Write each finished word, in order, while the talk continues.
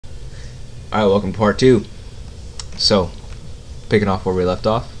Alright, welcome to part 2. So, picking off where we left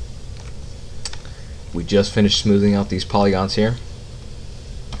off, we just finished smoothing out these polygons here,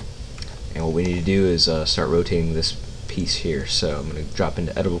 and what we need to do is start rotating this piece here. So I'm going to drop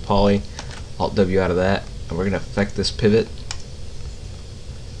into editable poly, alt-W out of that, and we're going to affect this pivot,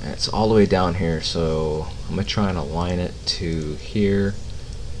 and it's all the way down here, so I'm going to try and align it to here.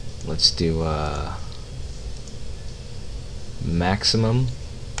 Let's do maximum.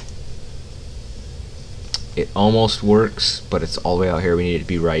 It almost works, but it's all the way out here. We need it to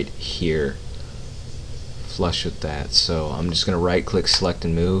be right here, flush with that. So I'm just going to right click, select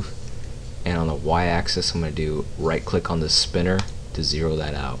and move, and on the y-axis I'm going to do right click on the spinner to zero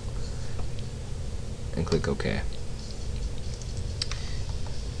that out and click OK.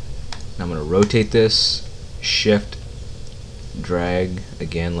 Now I'm going to rotate this, shift, drag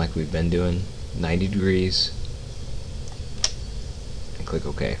again like we've been doing, 90 degrees, and click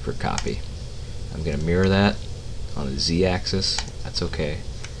OK for copy. I'm going to mirror that on the z-axis. That's okay.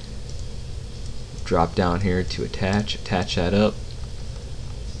 Drop down here to attach that up.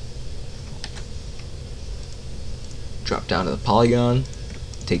 Drop down to the polygon,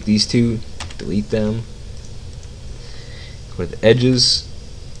 take these two, delete them. Go to the edges,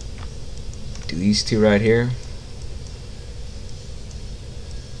 do these two right here.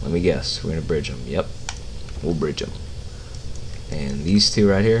 Let me guess, we're going to bridge them. Yep, we'll bridge them. And these two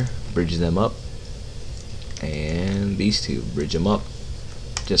right here, bridge them up. And these two, bridge them up,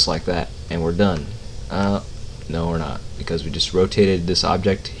 just like that, and we're done. No, we're not, because we just rotated this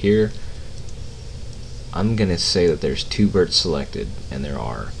object here. I'm gonna say that there's two verts selected, and there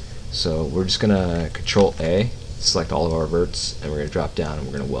are. So we're just gonna Control A, select all of our verts, and we're gonna drop down and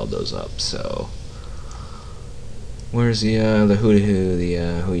we're gonna weld those up. So where's the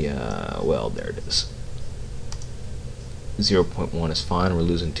weld? There it is. 0.1 is fine. We're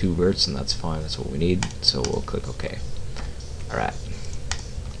losing two verts, and that's fine. That's what we need. So we'll click OK. Alright.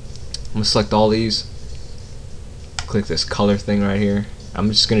 I'm going to select all these. Click this color thing right here. I'm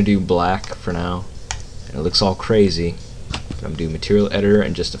just going to do black for now. And it looks all crazy. But I'm doing material editor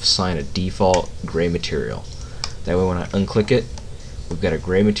and just assign a default gray material. That way when I unclick it, we've got a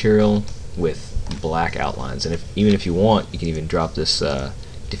gray material with black outlines. And even if you want, you can even drop this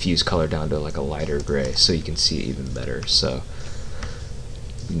diffuse color down to like a lighter gray so you can see it even better, so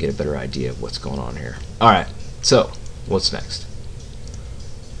you can get a better idea of what's going on here. Alright, so what's next?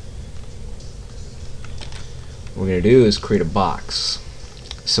 What we're going to do is create a box.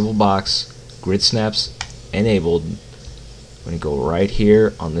 Simple box, grid snaps enabled. I'm going to go right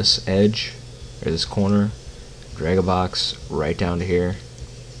here on this edge, or this corner, drag a box right down to here,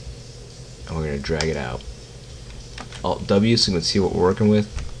 and we're going to drag it out. Alt-W so you can see what we're working with.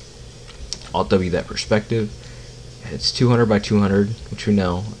 Alt-W that perspective. It's 200 by 200, which we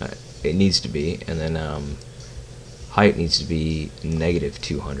know it needs to be, and then height needs to be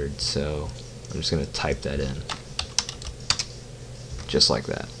 -200. So I'm just going to type that in, just like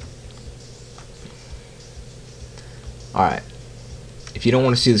that. Alright, if you don't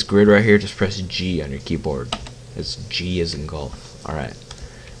want to see this grid right here, just press G on your keyboard. It's G as in golf. Alright,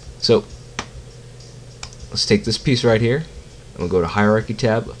 so let's take this piece right here, and we'll go to Hierarchy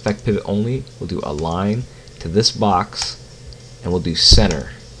tab, Effect Pivot Only. We'll do Align to this box, and we'll do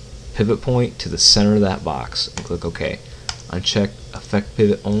Center. Pivot point to the center of that box, and click OK. Uncheck Effect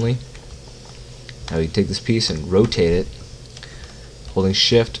Pivot Only. Now you take this piece and rotate it. Holding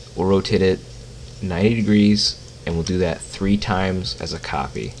Shift, we'll rotate it 90 degrees, and we'll do that 3 times as a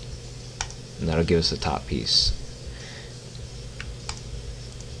copy. And that'll give us the top piece.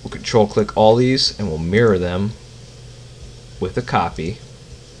 We'll Control click all these and we'll mirror them with a copy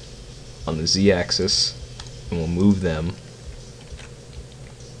on the z-axis, and we'll move them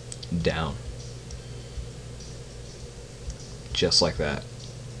down just like that.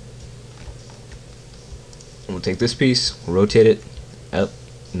 And we'll take this piece, we'll rotate it up.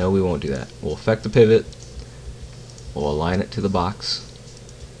 No, we won't do that. We'll affect the pivot, we'll align it to the box,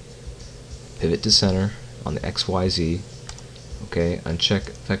 pivot to center on the XYZ. Okay, uncheck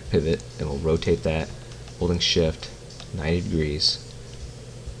Effect Pivot, and we'll rotate that, holding Shift, 90 degrees,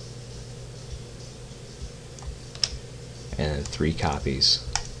 and then 3 copies,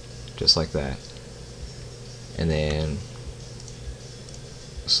 just like that. And then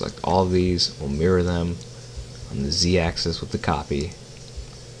select all of these, we'll mirror them on the z-axis with the copy,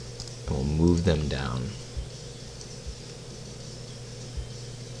 and we'll move them down.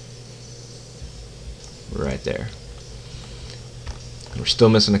 Right there. We're still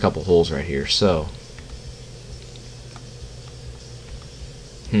missing a couple holes right here, so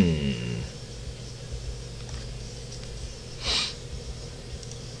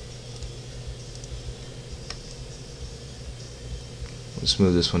Let's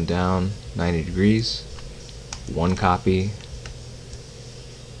move this one down 90 degrees. One copy.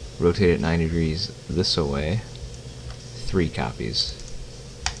 Rotate it 90 degrees this way. 3 copies.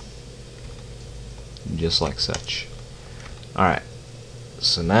 Just like such. Alright,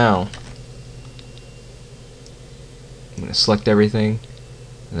 so now I'm going to select everything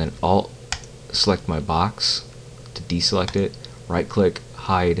and then Alt select my box to deselect it, right click,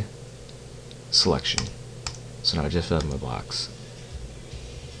 hide selection. So now I just have my box.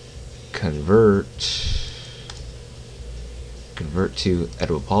 Convert to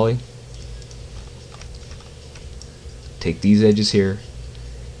editable poly. Take these edges here.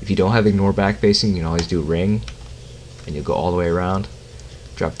 If you don't have ignore backfacing, you can always do ring and you'll go all the way around.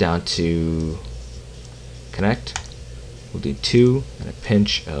 Drop down to connect. We'll do 2 and a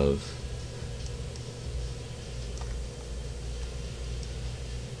pinch of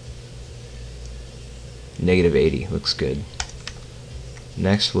 -80. Looks good.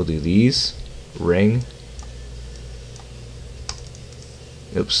 Next we'll do these. Ring.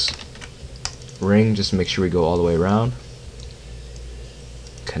 Oops. Ring, just make sure we go all the way around.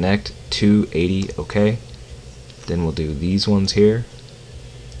 Connect 280, okay. Then we'll do these ones here.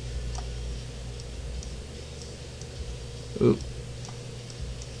 Oop.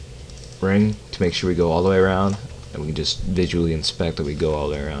 Ring to make sure we go all the way around, and we can just visually inspect that we go all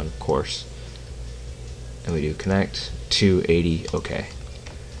the way around, of course. And we do connect 280, okay.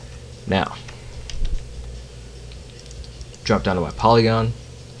 Now drop down to my polygon.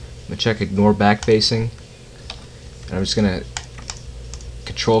 I'm gonna check ignore backfacing, and I'm just gonna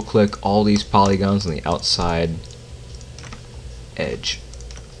control click all these polygons on the outside edge.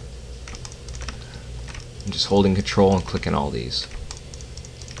 I'm just holding control and clicking all these.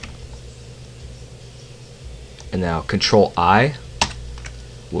 And now control I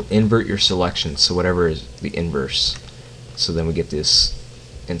will invert your selection, so whatever is the inverse. So then we get this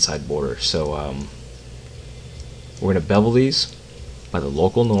inside border. So we're going to bevel these by the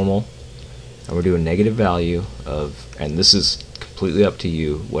local normal, and we're doing negative value of, and this is completely up to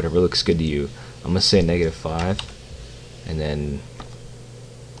you, whatever looks good to you. I'm going to say -5, and then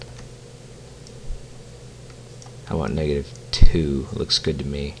how about -2? Looks good to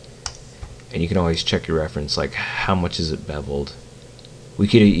me. And you can always check your reference, like how much is it beveled. We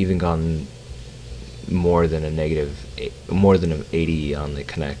could have even gone more than an 80 on the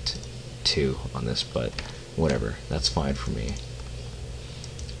connect 2 on this, but whatever, that's fine for me.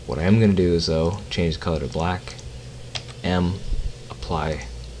 What I am going to do is though change the color to black. M, apply.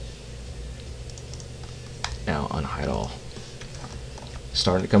 Now unhide all.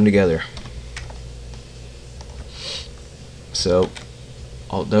 Starting to come together. So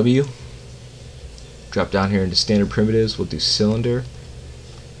Alt W, drop down here into standard primitives. We'll do cylinder.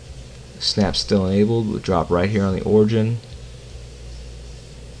 Snap still enabled. We'll drop right here on the origin.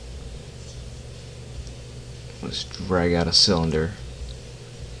 Let's drag out a cylinder,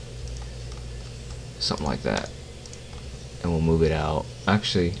 something like that, and we'll move it out.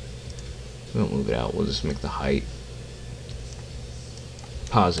 Actually, we won't move it out. We'll just make the height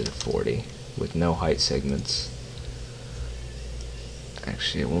 +40 with no height segments.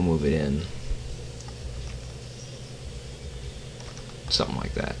 Actually, we'll move it in, something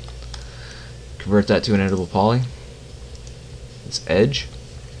like that. Convert that to an editable poly. It's edge.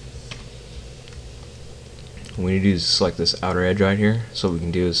 What we need to do is select this outer edge right here. So what we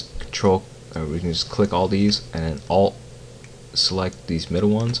can do is we can just click all these and then Alt select these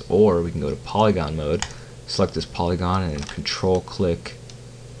middle ones, or we can go to polygon mode, select this polygon, and then control click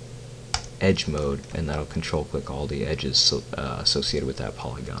edge mode, and that'll control click all the edges associated with that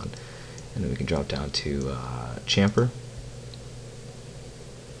polygon. And then we can drop down to chamfer,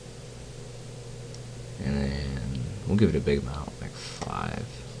 and then we'll give it a big amount, like 5.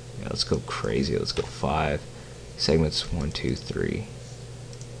 Yeah, let's go crazy. Let's go 5 segments. 1, 2, 3.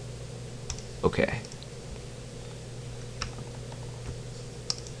 Okay.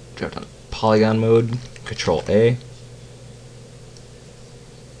 Drop down to polygon mode, control A.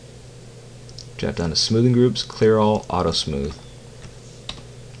 Drop down to smoothing groups, clear all, auto smooth.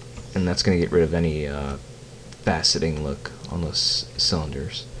 And that's going to get rid of any faceting look on those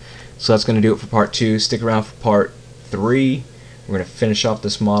cylinders. So that's going to do it for part 2. Stick around for part 3. We're going to finish off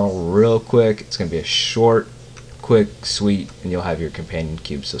this model real quick. It's going to be a short, quick, sweet, and you'll have your companion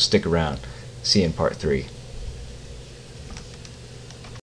cube. So stick around. See you in part 3.